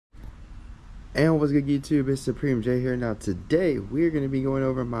And what's good, YouTube? It's Supreme J here. Now today we're going to be going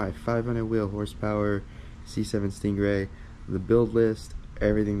over my 500 wheel horsepower C7 Stingray, the build list,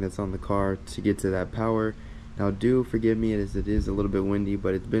 everything that's on the car to get to that power. Now do forgive me as it is a little bit windy,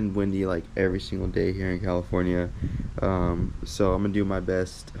 but it's been windy like every single day here in California. So I'm going to do my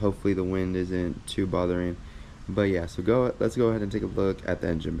best. Hopefully the wind isn't too bothering. But yeah, so let's go ahead and take a look at the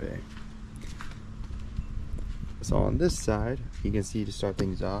engine bay. So on this side, you can see, to start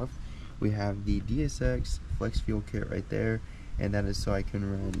things off, we have the DSX Flex Fuel Kit right there, and that is so I can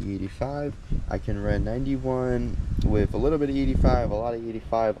run E85. I can run 91 with a little bit of E85, a lot of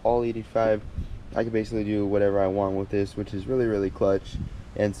E85, all E85. I can basically do whatever I want with this, which is really, really clutch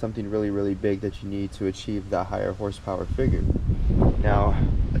and something really, really big that you need to achieve that higher horsepower figure. Now,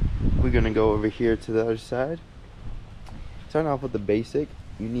 we're gonna go over here to the other side. Starting off with the basic,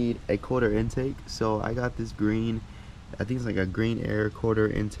 you need a quarter intake. So I got this green, I think it's like a green air quarter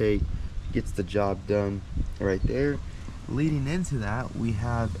intake. Gets the job done right there. Leading into that, we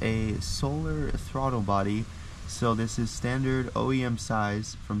have a Solar throttle body. So this is standard OEM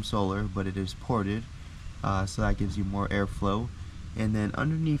size from Solar, but it is ported, so that gives you more airflow. And then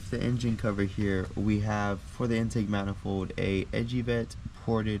underneath the engine cover here, we have, for the intake manifold, a Edgevet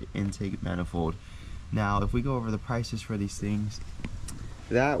ported intake manifold. Now if we go over the prices for these things,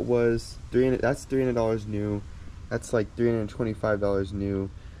 that's $300 new. That's like $325 new.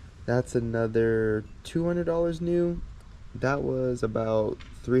 That's another $200 new. That was about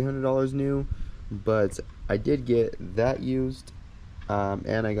 $300 new, but I did get that used,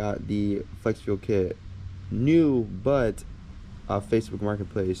 and I got the Flex Fuel Kit new, but Facebook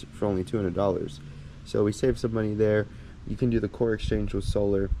Marketplace for only $200. So we saved some money there. You can do the core exchange with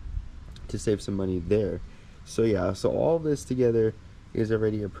Solar to save some money there. So yeah, so all this together is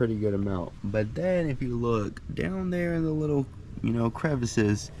already a pretty good amount. But then if you look down there in the little,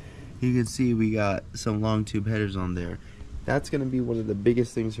 crevices, you can see we got some long tube headers on there. That's going to be one of the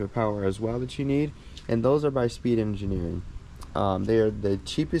biggest things for power as well that you need, and those are by Speed Engineering. They are the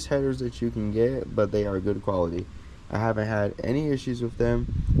cheapest headers that you can get, but they are good quality. I haven't had any issues with them.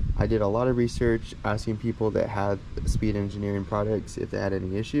 I did a lot of research asking people that had Speed Engineering products if they had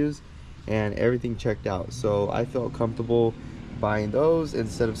any issues, and everything checked out. So I felt comfortable buying those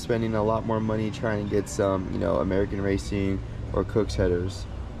instead of spending a lot more money trying to get some, American Racing or Cook's headers.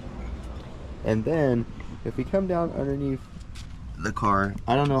 And then if we come down underneath the car,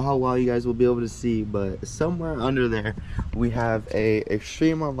 I don't know how well you guys will be able to see, but somewhere under there we have a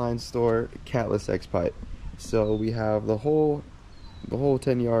Extreme Online Store catless X pipe. So we have the whole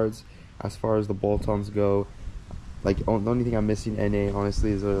 10 yards as far as the bolt-ons go. Like, the only thing I'm missing, NA,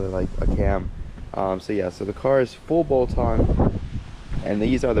 honestly, is like a cam. So yeah, so the car is full bolt-on, and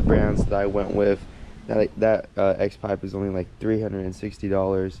these are the brands that I went with. That X pipe is only like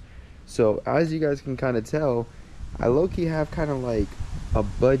 $360. So as you guys can kind of tell, I low-key have kind of like a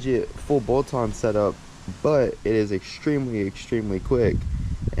budget full bolt-on setup, but it is extremely, extremely quick.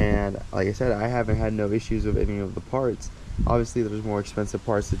 And like I said, I haven't had no issues with any of the parts. Obviously there's more expensive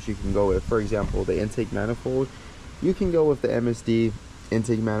parts that you can go with. For example, the intake manifold, you can go with the MSD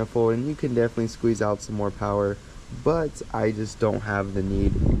intake manifold and you can definitely squeeze out some more power, but I just don't have the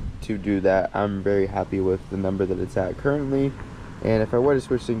need to do that. I'm very happy with the number that it's at currently. And if I were to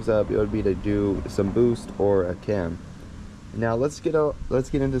switch things up, it would be to do some boost or a cam. Now let's get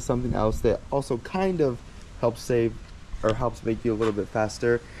into something else that also kind of helps save or helps make you a little bit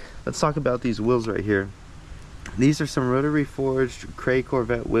faster. Let's talk about these wheels right here. These are some rotary forged Cray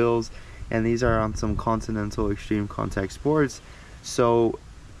Corvette wheels, and these are on some Continental Extreme Contact Sports. So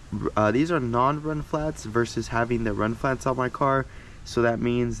these are non-run flats versus having the run flats on my car. So that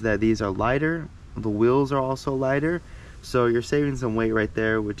means that these are lighter. The wheels are also lighter. So you're saving some weight right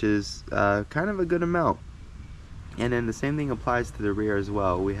there, which is kind of a good amount. And then the same thing applies to the rear as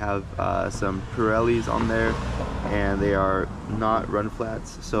well. We have some Pirellis on there, and they are not run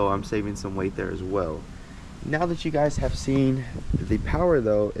flats, so I'm saving some weight there as well. Now that you guys have seen the power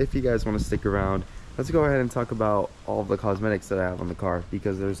though, if you guys want to stick around, let's go ahead and talk about all of the cosmetics that I have on the car,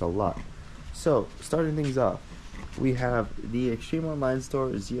 because there's a lot. So starting things off, we have the Extreme Online Store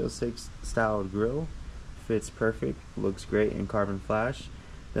Z06 style grill. Fits perfect, looks great in carbon flash.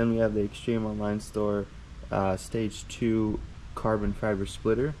 Then we have the Extreme Online Store Stage 2 carbon fiber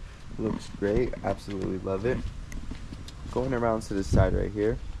splitter. Looks great, absolutely love it. Going around to this side right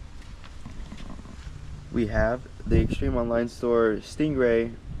here, we have the Extreme Online Store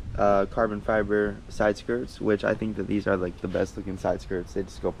Stingray carbon fiber side skirts, which I think that these are like the best looking side skirts. They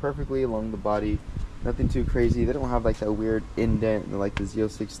just go perfectly along the body, nothing too crazy. They don't have like that weird indent like the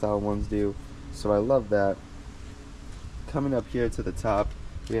Z06 style ones do. So I love that. Coming up here to the top,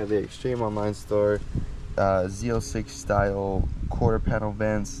 We have the Extreme Online Store, Z06 style quarter panel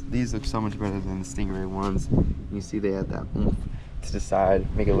vents. These look so much better than the Stingray ones. You see they have that oomph to the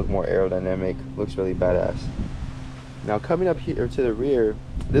side, make it look more aerodynamic. Looks really badass. Now coming up here to the rear,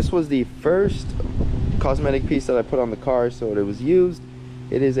 this was the first cosmetic piece that I put on the car, so it was used.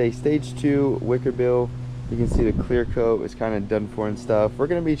 It is a stage 2 wicker bill. You can see the clear coat is kind of done for and stuff. We're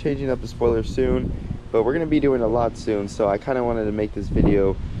going to be changing up the spoiler soon, but we're going to be doing a lot soon, so I kind of wanted to make this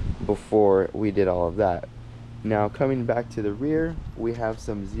video before we did all of that. Now coming back to the rear, we have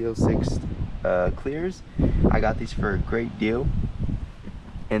some Z06 clears. I got these for a great deal.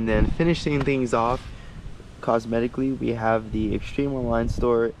 And then finishing things off cosmetically, we have the Extreme Online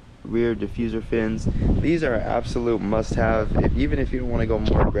Store rear diffuser fins. These are absolute must-have. Even if you don't want to go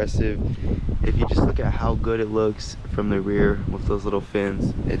more aggressive, if you just look at how good it looks from the rear with those little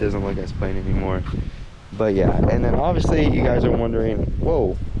fins, it doesn't look as plain anymore. But yeah, and then obviously you guys are wondering,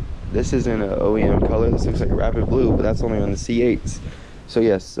 whoa, this isn't an OEM color, this looks like a rapid blue, but that's only on the C8s. So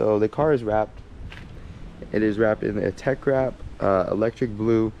yes, so the car is wrapped. It is wrapped in a tech wrap, electric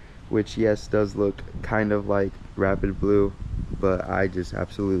blue, which yes, does look kind of like rapid blue, but I just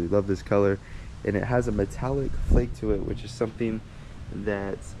absolutely love this color. And it has a metallic flake to it, which is something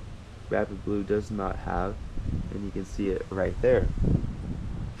that rapid blue does not have, and you can see it right there.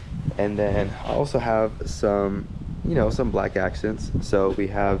 And then I also have some, you know, some black accents. So we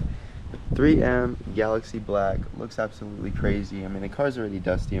have 3M Galaxy Black. Looks absolutely crazy. I mean, the car's already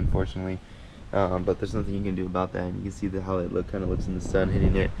dusty, unfortunately, but there's nothing you can do about that. And you can see how it kind of looks in the sun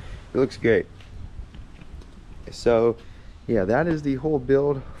hitting it. It looks great. So yeah, that is the whole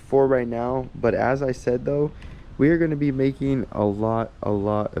build for right now. But as I said though, we are going to be making a lot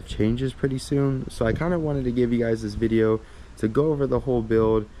of changes pretty soon. So I kind of wanted to give you guys this video to go over the whole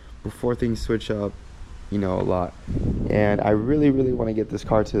build before things switch up, you know, a lot. And I really want to get this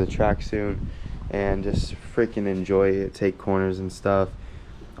car to the track soon and just freaking enjoy it, take corners and stuff.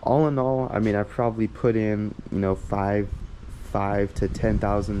 All in all, I mean, I've probably put in, you know, $5,000 to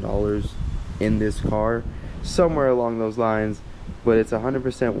 $10,000 in this car, somewhere along those lines, but it's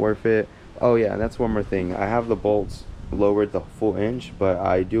 100% worth it. Oh yeah, and that's one more thing. I have the bolts lowered the full inch, but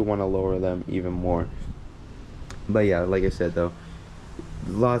I do want to lower them even more. But yeah, like I said though,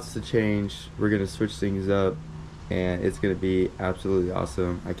 lots to change. We're gonna switch things up, and it's gonna be absolutely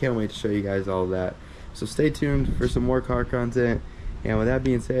awesome. I can't wait to show you guys all of that. So stay tuned for some more car content. And with that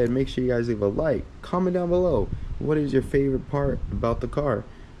being said, make sure you guys leave a like, comment down below what is your favorite part about the car.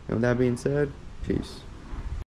 And with that being said, peace.